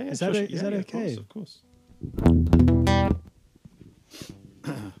 sure. Yeah. Is that okay? Of course.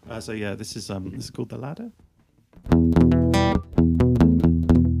 So yeah, this is called The Ladder.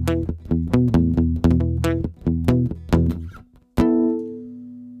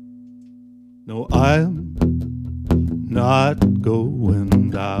 No, I'm not going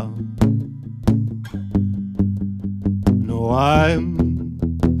down. No, I'm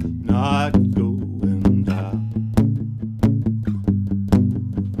not going down.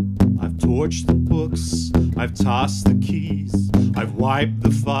 I've torched the books, I've tossed the keys, I've wiped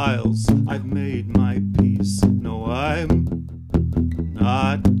the files, I've made my peace. No, I'm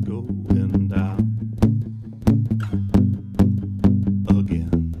not going down.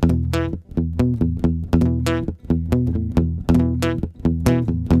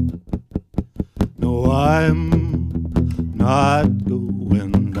 I'm not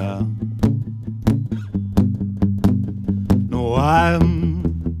going down.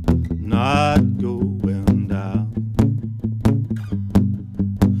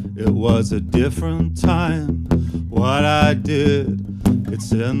 different time. What I did,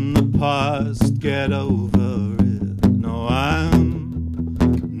 it's in the past, get over it. No, I'm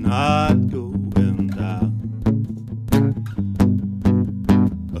not going down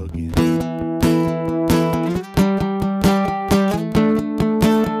again.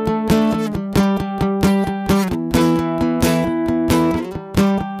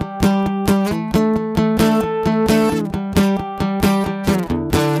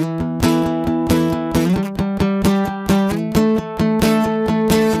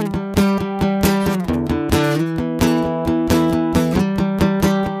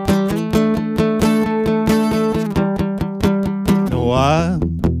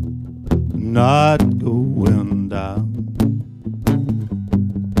 Not going down.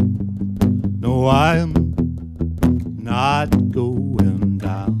 No, I'm not going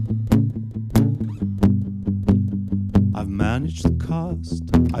down. I've managed the cost,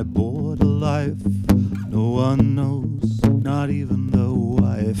 I bought a life no one knows, not even the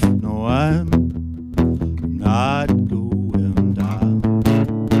wife. No, I'm not going down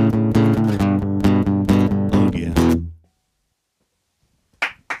again.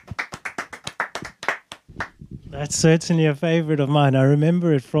 That's certainly a favorite of mine. I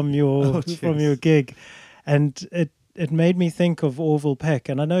remember it from your gig, and it made me think of Orville Peck.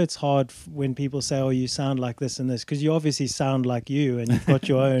 And I know it's hard when people say, "Oh, you sound like this and this," because you obviously sound like you, and you've got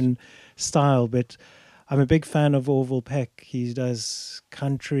your own style. But I'm a big fan of Orville Peck. He does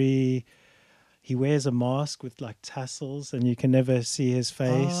country. He wears a mask with like tassels, and you can never see his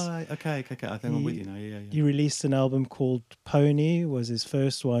face. Oh, okay. I think I'm with you now. Yeah. He released an album called Pony, was his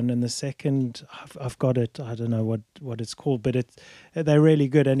first one, and the second, I've got it. I don't know what it's called, but they're really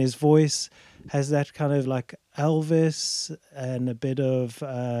good. And his voice has that kind of like Elvis and a bit of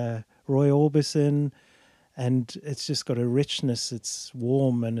Roy Orbison, and it's just got a richness. It's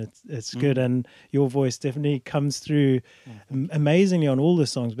warm and it's good. And your voice definitely comes through amazingly on all the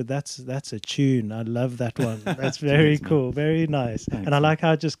songs. But that's a tune. I love that one. That's very cool, very nice. Thanks, and I like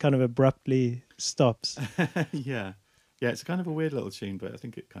how it just kind of abruptly stops. Yeah. It's kind of a weird little tune, but I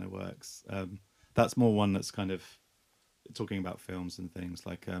think it kind of works. That's more one that's kind of talking about films and things.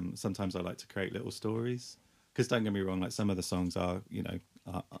 Like sometimes I like to create little stories. Because don't get me wrong, like some of the songs are,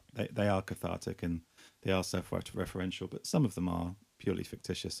 they are cathartic and they are self-referential, but some of them are purely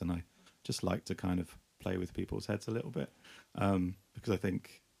fictitious, and I just like to kind of play with people's heads a little bit because I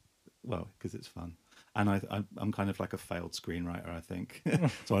think, because it's fun. And I'm kind of like a failed screenwriter, I think.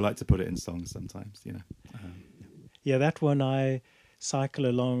 So I like to put it in songs sometimes, Yeah, that one I cycle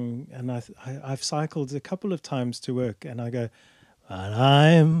along, and I've cycled a couple of times to work, and I go, "But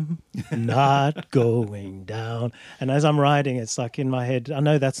I'm not going down." And as I'm riding, it's like in my head, I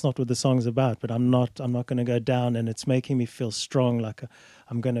know that's not what the song's about, but I'm not going to go down, and it's making me feel strong, like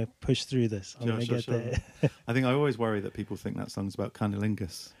I'm going to push through this. I'm going to get there. I think I always worry that people think that song's about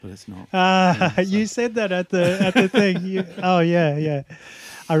cunnilingus, but it's not. You said that at the thing. Yeah.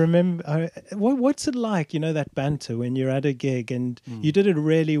 I remember. What's it like, that banter when you're at a gig and you did it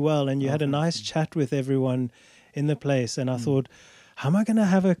really well, and you had a nice chat with everyone in the place, and I thought, how am I going to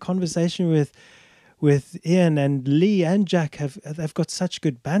have a conversation with Ian and Lee and Jack? They've got such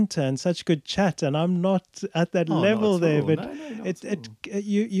good banter and such good chat, and I'm not at that level there. But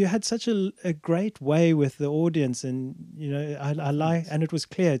you had such a great way with the audience, and I like, and it was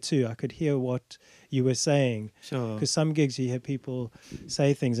clear too. I could hear what you were saying. Sure. Because some gigs you hear people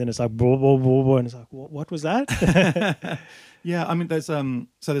say things and it's like blah blah blah blah, and it's like what was that? Yeah, I mean, there's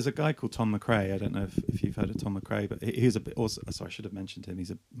a guy called Tom McRae. I don't know if you've heard of Tom McRae, but he's a bit also. Sorry, I should have mentioned him. He's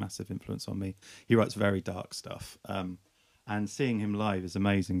a massive influence on me. He writes very dark stuff, and seeing him live is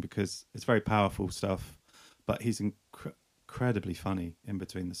amazing because it's very powerful stuff. But he's incredibly funny in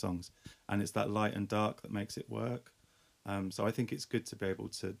between the songs, and it's that light and dark that makes it work. So I think it's good to be able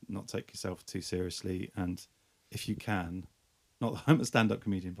to not take yourself too seriously, and if you can, not that I'm a stand-up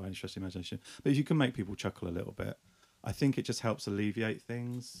comedian by any stretch of the imagination, but if you can make people chuckle a little bit, I think it just helps alleviate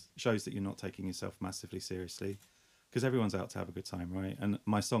things, shows that you're not taking yourself massively seriously, because everyone's out to have a good time, right? And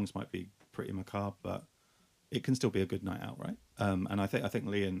my songs might be pretty macabre, but it can still be a good night out, right? And I think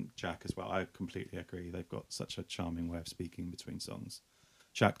Lee and Jack as well, I completely agree. They've got such a charming way of speaking between songs.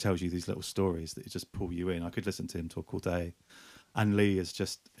 Jack tells you these little stories that just pull you in. I could listen to him talk all day. And Lee is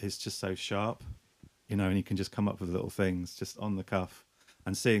just so sharp, and he can just come up with little things just on the cuff.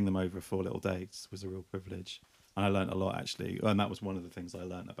 And seeing them over 4 little dates was a real privilege. And I learned a lot, actually. And that was one of the things I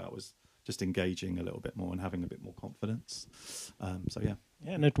learned about, was just engaging a little bit more and having a bit more confidence. Yeah,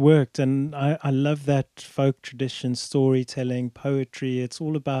 and it worked. And I love that folk tradition, storytelling, poetry. It's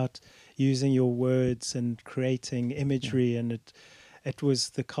all about using your words and creating imagery, and it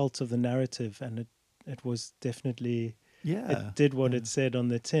was the cult of the narrative, and it was definitely it did what it said on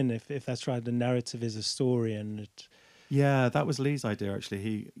the tin. If that's right, the narrative is a story, and it. Yeah, that was Lee's idea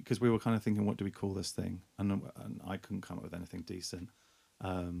actually. Because we were kind of thinking, what do we call this thing? And I couldn't come up with anything decent,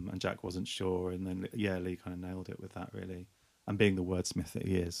 and Jack wasn't sure, and then Lee kind of nailed it with that really. And being the wordsmith that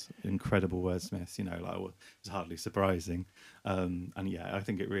he is, incredible wordsmith, it's hardly surprising. And I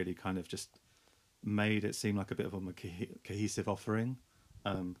think it really kind of just made it seem like a bit of a cohesive offering,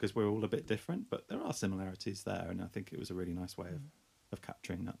 because we're all a bit different, but there are similarities there, and I think it was a really nice way of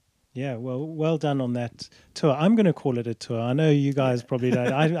capturing that. Yeah, well done on that tour. I'm going to call it a tour. I know you guys probably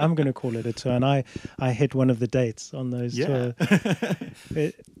don't. I'm going to call it a tour, and I hit one of the dates on those tours.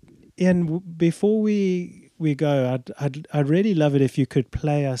 Ian, before we go, I'd really love it if you could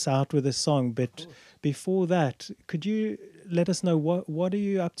play us out with a song. But before that, could you let us know what are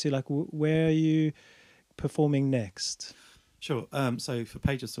you up to? Like, where are you performing next? Sure. So for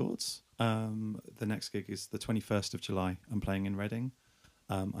Page of Swords, the next gig is the 21st of July. I'm playing in Reading.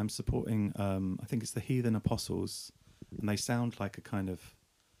 I'm supporting, I think it's the Heathen Apostles, and they sound like a kind of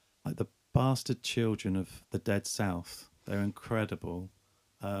like the bastard children of the Dead South. They're incredible.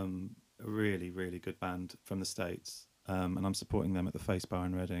 A really, really good band from the States, and I'm supporting them at the Face Bar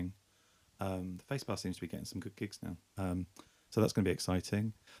in Reading. The Face Bar seems to be getting some good gigs now, so that's going to be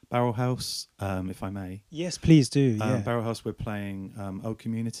exciting. Barrel House, if I may. Yes, please do. Yeah. Barrel House, we're playing O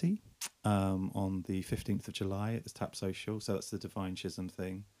Community on the 15th of July at the Tap Social, so that's the Divine Chisholm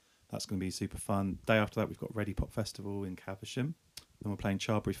thing. That's going to be super fun. Day after that, we've got Ready Pop Festival in Caversham. Then we're playing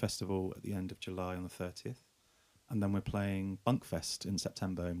Charbury Festival at the end of July on the 30th. And then we're playing Bunkfest in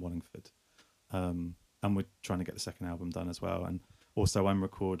September in Wallingford. And we're trying to get the second album done as well. And also I'm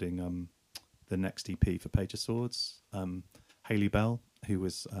recording the next EP for Page of Swords. Hayley Bell, who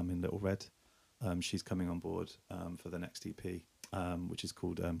was in Little Red, she's coming on board for the next EP, which is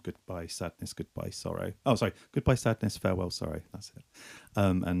called Goodbye Sadness, Goodbye Sorrow. Oh, sorry, Goodbye Sadness, Farewell Sorrow. That's it.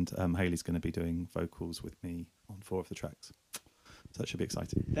 And Hayley's going to be doing vocals with me on 4 of the tracks. So that should be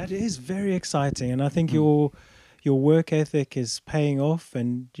exciting. That is very exciting. And I think your work ethic is paying off,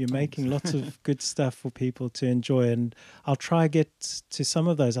 and you're making lots of good stuff for people to enjoy. And I'll try get to some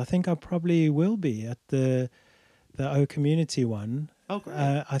of those. I think I probably will be at the O Community one. Oh, great.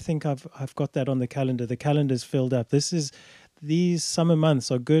 I think I've got that on the calendar. The calendar's filled up. These summer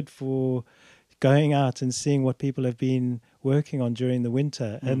months are good for going out and seeing what people have been working on during the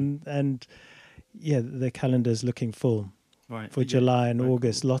winter. And the calendar's looking full for July and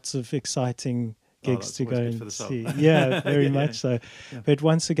August. Cool. Lots of exciting gigs to go and see. Yeah, very much so. Yeah. But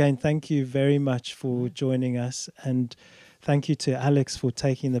once again, thank you very much for joining us, and thank you to Alex for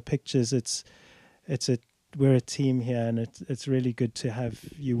taking the pictures. We're a team here, and it's really good to have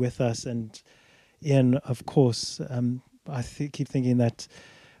you with us. And Ian, of course, I keep thinking that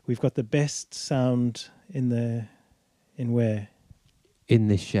we've got the best sound in where? In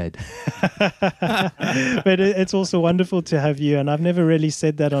this shed. But it's also wonderful to have you, and I've never really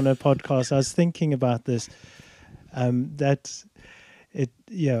said that on a podcast. I was thinking about this, it's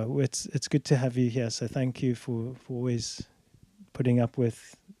good to have you here. So thank you for always putting up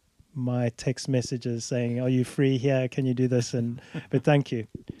with my text messages saying, "Are you free here? Can you do this?" But thank you.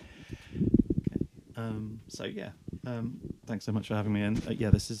 Thanks so much for having me. And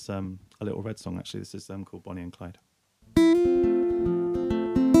this is a Little Red song actually. This is called Bonnie and Clyde.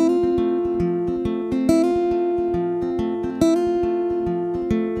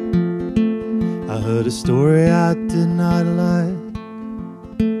 I heard a story I did not like,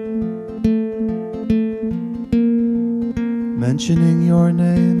 mentioning your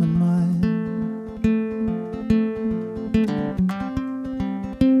name and mine,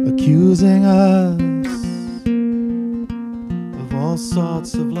 accusing us of all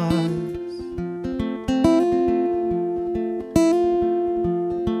sorts of lies.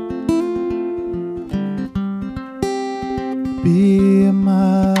 Be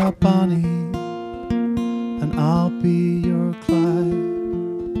my Bonnie, and I'll be your Clyde.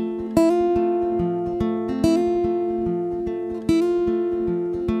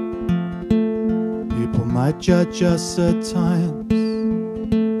 People might judge us at times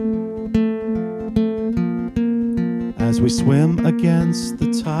as we swim against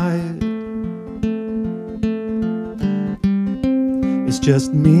the tide. It's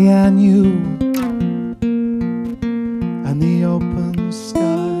just me and you and the open sky.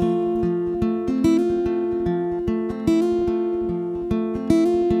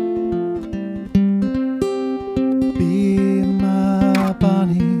 Be my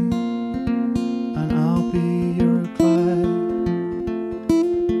Bonnie, and I'll be your Clyde.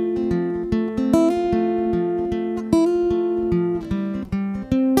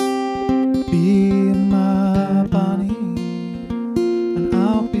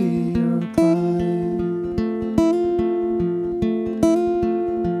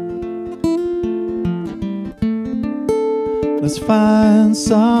 Let's find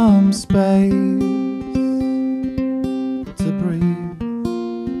some space to breathe.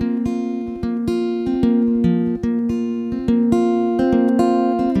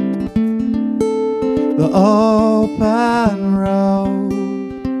 The open road,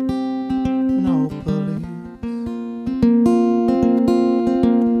 no police.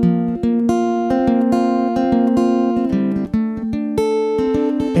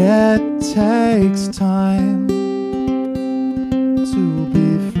 It takes time to be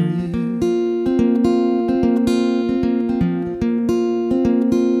free.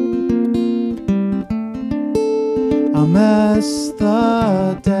 I miss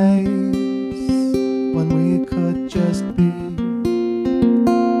the days when we could just be.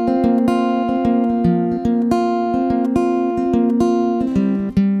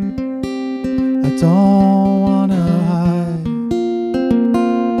 I don't wanna hide.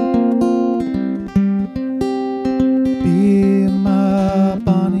 Be my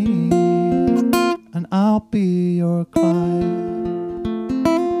Bonnie, and I'll be your Clyde.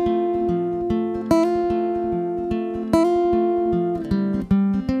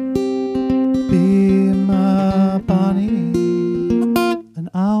 Be my Bonnie, and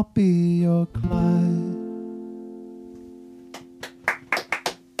I'll be your Clyde.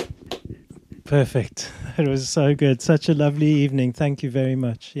 Perfect. It was so good. Such a lovely evening. Thank you very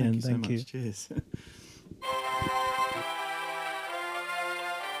much, Ian. Thank you so much. Cheers.